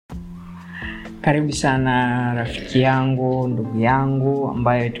Karibu sana rafiki yangu, ndugu yangu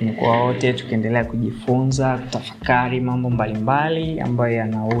ambaye tumekuwa wote tukiendelea kujifunza, kutafakari mambo mbalimbali ambayo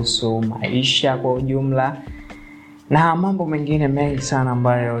yanahusu maisha kwa ujumla na mambo mengine mengi sana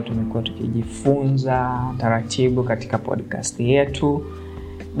ambayo tumekuwa tukijifunza taratibu katika podcast yetu.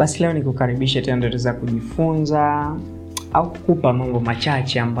 Basi leo nikukaribisha tena tuweza kujifunza au kukupa mambo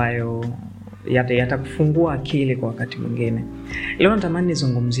machache ambayo yatakufungua akili kwa wakati mwingine. Leo natamani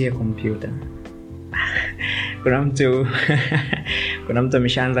nizungumzie kompyuta. Kuna mtu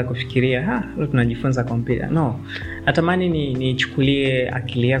ameshaanza kufikiria, leo tunajifunza kompyuta. No, natamani nichukulie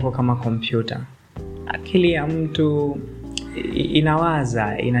akili yako kama kompyuta. Akili ya mtu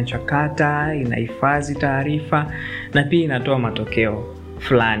inawaza, inachakata, inahifadhi taarifa na pia inatoa matokeo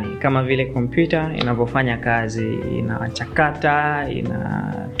fulani. Kama vile kompyuta inavyofanya kazi, inachakata,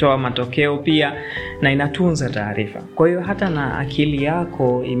 inatoa matokeo pia na inatunza taarifa. Kwa hiyo hata na akili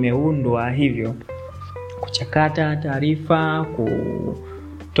yako imeundwa hivyo, kuchakata taarifa,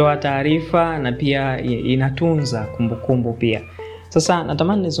 kutoa taarifa na pia inatunza kumbukumbu pia. Sasa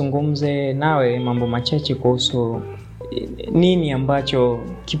natamani nizungumze nawe mambo machache kuhusu nini ambacho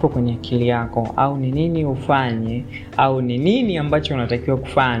kipo kwenye akili yako, au ni nini ufanye, au ni nini ambacho unatakiwa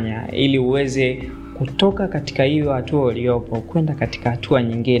kufanya ili uweze kutoka katika hiyo hatua uliyopo kwenda katika hatua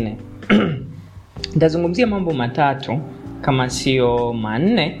nyingine. Nitazungumzia mambo matatu kama sio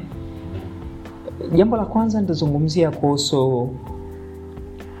manne. Jambo la kwanza nitazungumzia kuhusu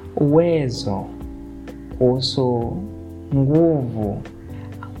uwezo, kuhusu nguvu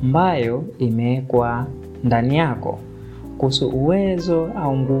ambayo imewekwa ndani yako. Kuhusu uwezo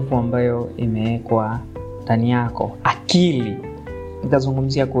au nguvu ambayo imewekwa ndani yako. Akili.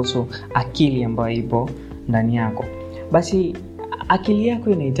 Nitazungumzia kuhusu akili ambayo ipo ndani yako. Basi akili yako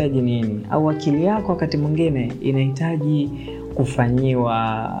inahitaji nini? Au akili yako wakati mwingine inahitaji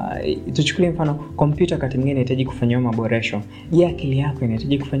kufanyiwa, tuchukulie mfano kompyuta wakati mwingine inahitaji kufanyiwa maboresho. Je, akili yako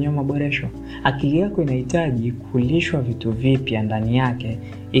inahitaji kufanyiwa maboresho? Akili yako inahitaji kulishwa vitu vipya ndani yake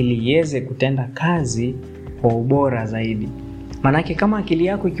ili iweze kutenda kazi kwa ubora zaidi. Manake kama akili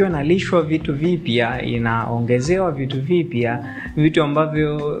yako ikiwa inalishwa vitu vipya, inaongezewa vitu vipya, vitu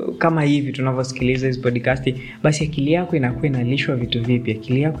ambavyo kama hivi tunavyosikiliza hizi podcast, basi akili yako inakuwa inalishwa vitu vipya,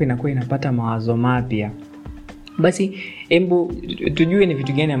 akili yako inakuwa inapata mawazo mapya. Basi hebu tujue ni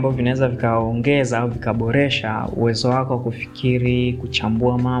vitu gani ambavyo vinaweza vikaongeza au vikaboresha uwezo wako kufikiri,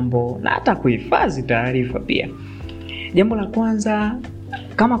 kuchambua mambo na hata kuhifadhi taarifa pia. Jambo la kwanza,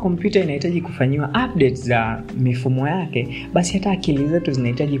 kama kompyuta inahitaji kufanyiwa update za mifumo yake, basi hata akili zetu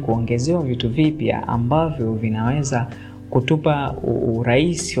zinahitaji kuongezewa vitu vipya ambavyo vinaweza kutupa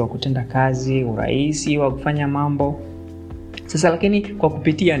urahisi wa kutenda kazi, urahisi wa kufanya mambo. Sasa lakini kwa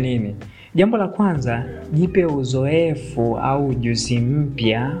kupitia nini? Jambo la kwanza, jipe uzoefu au ujuzi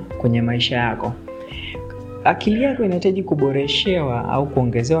mpya kwenye maisha yako. Akili yako inahitaji kuboreshewa au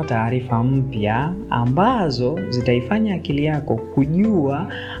kuongezewa taarifa mpya ambazo zitaifanya akili yako kujua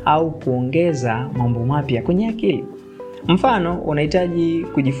au kuongeza mambo mapya kwenye akili. Mfano, unahitaji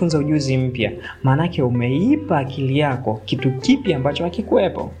kujifunza ujuzi mpya. Maana yake umeipa akili yako kitu kipya ambacho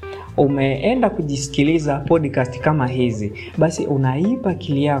hakikuwepo. Umeenda kujisikiliza podcast kama hizi, basi unaipa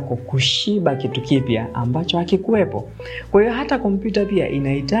akili yako kushiba kitu kipya ambacho hakikuwepo. Kwa hiyo hata kompyuta pia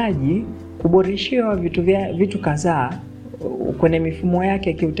inahitaji kuboreshewa vitu kadhaa kwenye mifumo yake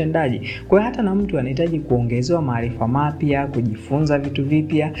ya kiutendaji. Kwa hiyo hata na mtu anahitaji kuongezewa maarifa mapya, kujifunza vitu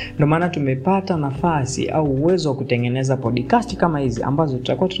vipya. Ndio maana tumepata nafasi au uwezo wa kutengeneza podcast kama hizi ambazo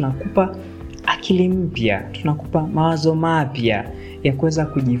tutakuwa tunakupa akili mpya, tunakupa mawazo mapya ya kuweza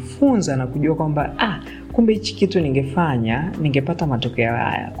kujifunza na kujua kwamba kumbe hichi kitu ningefanya ningepata matokeo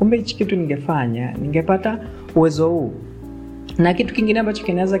haya, kumbe hichi kitu ningefanya ningepata uwezo huu. Na kitu kingine ambacho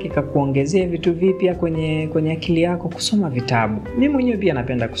kinaweza kikakuongezea vitu vipya kwenye akili yako, kusoma vitabu. Mimi mwenyewe pia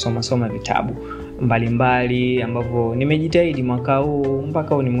napenda kusoma vitabu mbalimbali ambavyo nimejitahidi mwaka huu,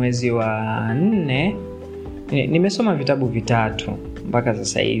 mpaka huu ni mwezi wa 4, nimesoma vitabu 3 mpaka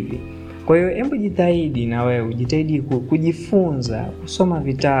sasa hivi. Kwa hiyo hebu jitahidi na wewe, ujitahidi kujifunza kusoma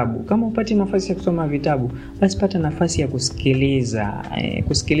vitabu. Kama upati nafasi ya kusoma vitabu, basi pata nafasi ya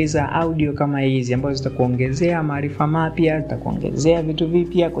kusikiliza audio kama hizi ambazo zitakuongezea maarifa mapya, zitakuongezea vitu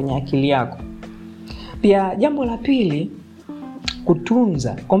vipya kwenye akili yako. Pia jambo la pili,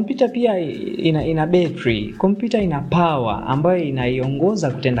 kutunza. Kompyuta pia ina battery, kompyuta ina power ambayo inaiongoza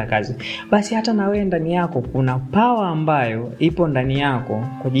kutenda kazi. Basi hata na wewe ndani yako kuna power ambayo ipo ndani yako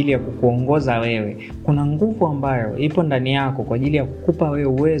kwa ajili ya kukuongoza wewe. Kuna nguvu ambayo ipo ndani yako kwa ajili ya kukupa wewe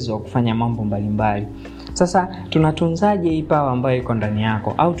uwezo wa kufanya mambo mbalimbali. Sasa tunatunzaje hii power ambayo iko ndani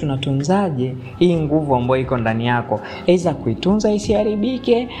yako, au tunatunzaje hii nguvu ambayo iko ndani yako? Aidha kuitunza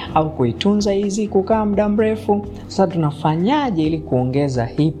isiharibike au kuitunza hizi kukaa muda mrefu. Sasa tunafanyaje ili kuongeza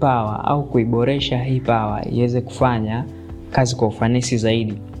hii power au kuiboresha hii power iweze kufanya kazi kwa ufanisi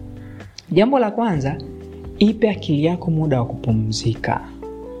zaidi? Jambo la kwanza, ipe akili yako muda wa kupumzika.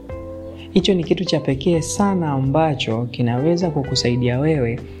 Hicho ni kitu cha pekee sana ambacho kinaweza kukusaidia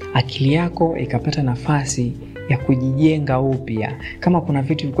wewe akili yako ikapata nafasi ya kujijenga upya. Kama kuna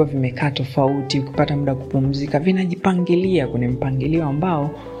vitu vilikuwa vimekaa tofauti, ukipata muda kupumzika, vinajipangilia kwenye mpangilio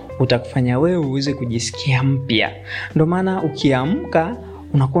ambao utakufanya wewe uweze kujisikia mpya. Ndio maana ukiamka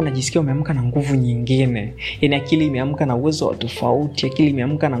unakuwa unajisikia umeamka na nguvu nyingine. Yaani akili imeamka na uwezo wa tofauti, akili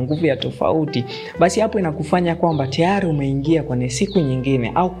imeamka na nguvu ya tofauti. Basi hapo inakufanya kwamba tayari umeingia kwenye siku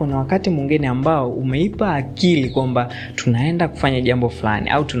nyingine, au kuna wakati mwingine ambao umeipa akili kwamba tunaenda kufanya jambo fulani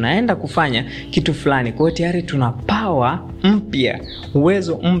au tunaenda kufanya kitu fulani. Kwa hiyo tayari tuna power mpya,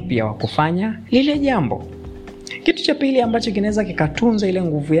 uwezo mpya wa kufanya lile jambo. Kitu cha pili ambacho kinaweza kikatunza ile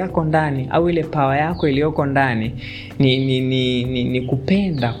nguvu yako ndani au ile power yako iliyoko ndani ni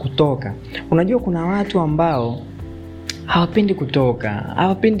kupenda kutoka. Unajua kuna watu ambao hawapendi kutoka,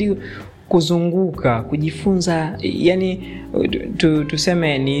 hawapendi kuzunguka, kujifunza, yani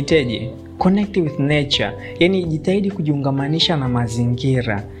tuseme niiteje, connect with nature. Yani jitahidi kujiungamanisha na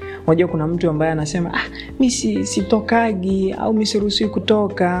mazingira. Unajua kuna mtu ambaye anasema mimi sitokagi au mimi siruhusiwi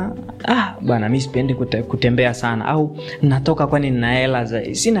kutoka. Bwana mimi sipendi kutembea sana, au natoka kwani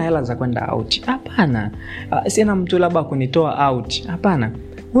sina hela za kwenda out. Hapana. Sina mtu labda kunitoa out. Hapana.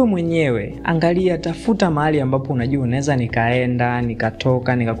 Wewe mwenyewe angalia, tafuta mahali ambapo unajua unaweza nikaenda,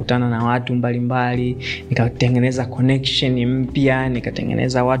 nikatoka, nikakutana na watu mbalimbali, nikatengeneza connection mpya,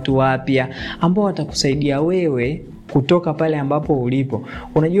 nikatengeneza watu wapya ambao watakusaidia wewe kutoka pale ambapo ulipo.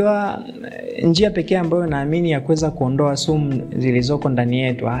 Unajua njia pekee ambayo naamini ya kuweza kuondoa sumu zilizoko ndani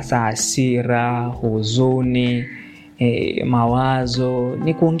yetu, hasa hasira, huzuni, mawazo,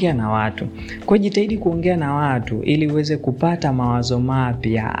 ni kuongea na watu. Kwa hiyo jitahidi kuongea na watu ili uweze kupata mawazo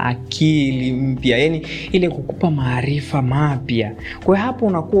mapya, akili mpya, yani ile kukupa maarifa mapya. Kwa hiyo hapo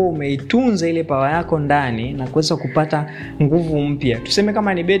unakuwa umeitunza ile power yako ndani na kuweza kupata nguvu mpya. Tuseme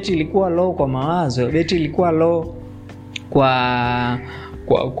kama ni beti ilikuwa low kwa mawazo, beti ilikuwa low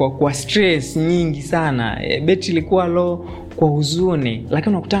kwa stress nyingi sana, beti ilikuwa low kwa huzuni,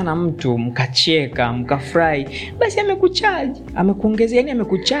 lakini unakutana na mtu mkacheka, mkafurahi, basi amekuongezea, yani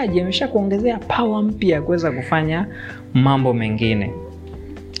amekucharge, ameshakuongezea power mpya kuweza kufanya mambo mengine.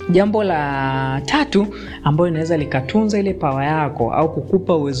 Jambo la tatu ambalo inaweza likatunza ile power yako au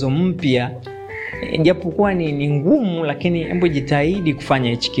kukupa uwezo mpya, japokuwa ni ngumu, lakini hebu jitahidi kufanya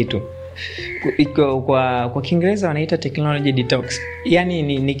hichi kitu. Kwa Kiingereza wanaita technology detox.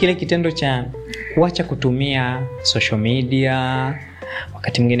 Yani ni kile kitendo cha kuacha kutumia social media,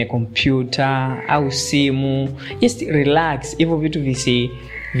 wakati mwingine kompyuta au simu. Just relax, hivyo vitu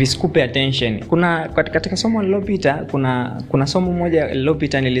visikupe attention. Katika somo lililopita kuna somo moja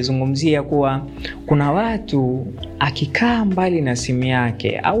lililopita nilizungumzia kuwa kuna watu akikaa mbali na simu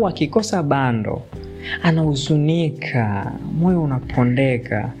yake au akikosa bando anahuzunika, moyo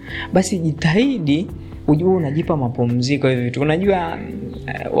unapondeka. Basi jitahidi ujue unajipa mapumziko hivi vitu. Unajua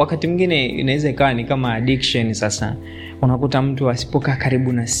wakati mwingine inaweza ikawa ni kama addiction. Sasa unakuta mtu asipokaa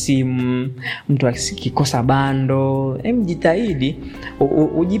karibu na simu, mtu akikosa bando, jitahidi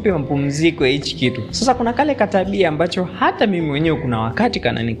ujipe mapumziko ya hichi kitu. Sasa kuna kale katabia ambacho hata mimi mwenyewe kuna wakati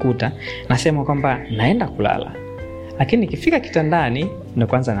kananikuta, nasema kwamba naenda kulala, lakini nikifika kitandani ndo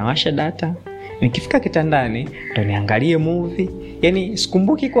kwanza nawasha data, nikifika kitandani ndo niangalie movie. Yani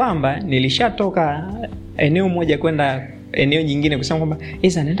sikumbuki kwamba nilishatoka eneo moja kwenda eneo nyingine kusema kwamba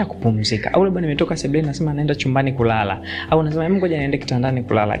naenda kupumzika, au labda nimetoka sebuleni nasema naenda chumbani kulala, au nasema ngoja niende kitandani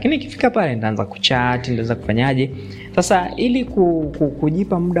kulala. Lakini nikifika pale nitaanza kuchat, nitaanza kufanyaje. Sasa ili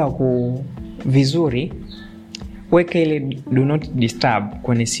kujipa muda vizuri, weka ile do not disturb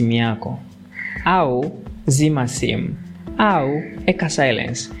kwenye simu yako, au zima simu, au eka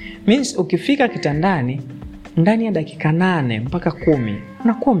silence. Means ukifika kitandani ndani ya dakika 8 mpaka 10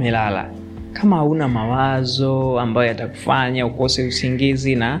 unakuwa umelala, kama hauna mawazo ambayo yatakufanya ukose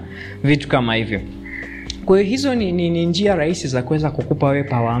usingizi na vitu kama hivyo. Kwa hiyo hizo ni njia rahisi za kuweza kukupa wewe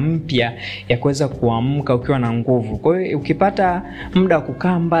power mpya ya kuweza kuamka ukiwa na nguvu. Kwa hiyo ukipata muda wa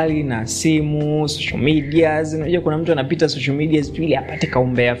kukaa mbali na simu, social media, unajua kuna mtu anapita social media ili apate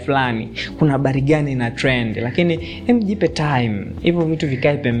kaumbea fulani, kuna habari gani na trend, lakini jipe time, hivyo vitu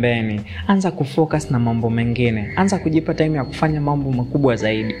vikae pembeni. Anza kufocus na mambo mengine, anza kujipa time ya kufanya mambo makubwa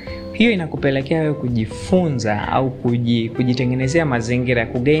zaidi. Hiyo inakupelekea wewe kujifunza au kujitengenezea mazingira ya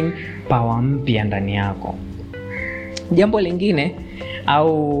kugain power mpya ndani yako. Jambo lingine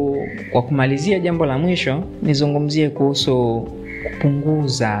au kwa kumalizia, jambo la mwisho nizungumzie kuhusu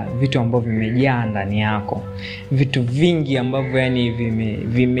kupunguza vitu ambavyo vimejaa ndani yako. Vitu vingi ambavyo yani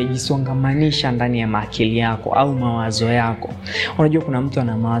vimejisongamanisha ndani ya akili yako au mawazo yako. Unajua kuna mtu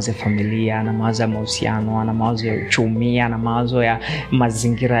ana mawazo ya familia, ana mawazo ya mahusiano, ana mawazo ya uchumi, ana mawazo ya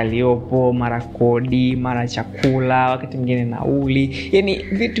mazingira yaliyopo, mara kodi, mara chakula, wakati mwingine nauli. Yani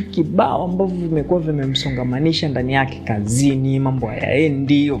vitu kibao ambavyo vimekuwa vimemsongamanisha ndani yake, kazini mambo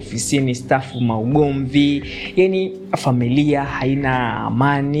hayaendi, ofisini staff maugomvi, yani familia haina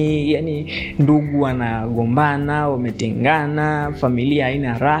amani, yani ndugu wanagombana, wametengana, familia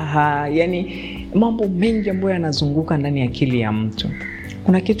haina raha, yani mambo mengi ambayo yanazunguka ndani ya akili ya mtu.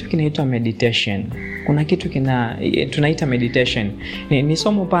 Kuna kitu kinaitwa meditation. Kuna kitu tunaita meditation. Ni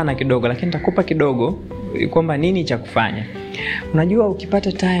somo pana kidogo, lakini nitakupa kidogo kwamba nini cha kufanya. Unajua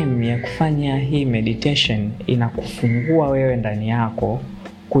ukipata time ya kufanya hii meditation, inakufungua wewe ndani yako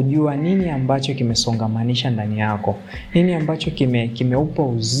kujua nini ambacho kimesongamanisha ndani yako, nini ambacho kimeupa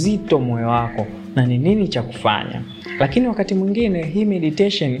uzito moyo wako, na nini cha kufanya. Lakini wakati mwingine hii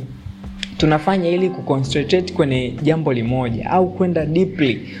meditation tunafanya ili kuconcentrate kwenye jambo limoja au kwenda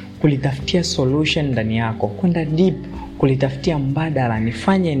deeply kulitafutia solution ndani yako, kwenda deep kulitafutia mbadala.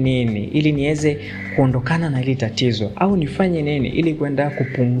 Nifanye nini ili niweze kuondokana na hili tatizo, au nifanye nini ili kwenda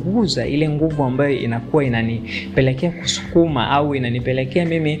kupunguza ile nguvu ambayo inakuwa inanipelekea kusukuma au inanipelekea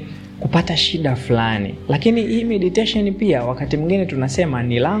mimi kupata shida fulani. Lakini hii meditation pia wakati mwingine tunasema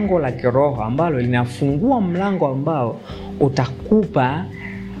ni lango la kiroho ambalo linafungua mlango ambao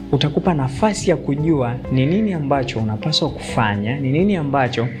utakupa nafasi ya kujua ni nini ambacho unapaswa kufanya, ni nini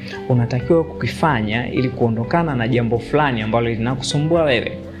ambacho unatakiwa kukifanya ili kuondokana na jambo fulani ambalo linakusumbua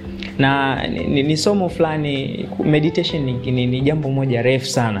wewe. Na ni somo fulani. Meditation ni jambo moja refu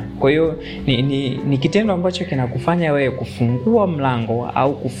sana. Kwa hiyo ni kitendo ambacho kinakufanya wewe kufungua mlango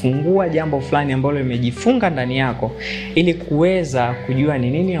au kufungua jambo fulani ambalo limejifunga ndani yako ili kuweza kujua ni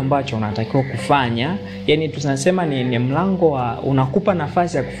nini ambacho unatakiwa kufanya. Yani tunasema ni mlango unakupa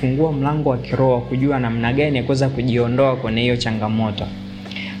nafasi ya kufungua mlango wa kiroho, kujua namna gani ya kuweza kujiondoa kwenye hiyo changamoto.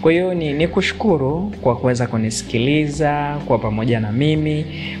 Kwa hiyo ni kushukuru kwa kuweza kunisikiliza kwa pamoja na mimi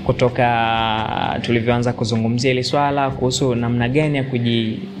kutoka tulivyoanza kuzungumzia ile swala kuhusu namna gani ya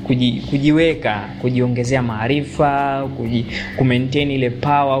kujiweka, kujiongezea maarifa, kumaintain ile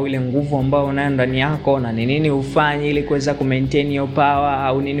power au ile nguvu ambayo unayo ndani yako, na ni nini ufanye ili kuweza kumaintain hiyo power,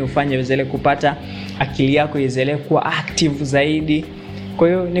 au nini ufanye uweze kupata akili yako iweze kuwa active zaidi. Kwa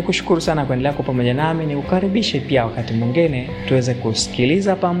hiyo nikushukuru sana kuendelea kwa pamoja nami. Nikukaribishe pia wakati mwingine tuweze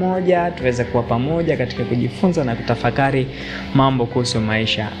kusikiliza pamoja, tuweze kuwa pamoja katika kujifunza na kutafakari mambo kuhusu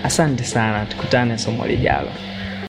maisha. Asante sana, tukutane somo lijalo.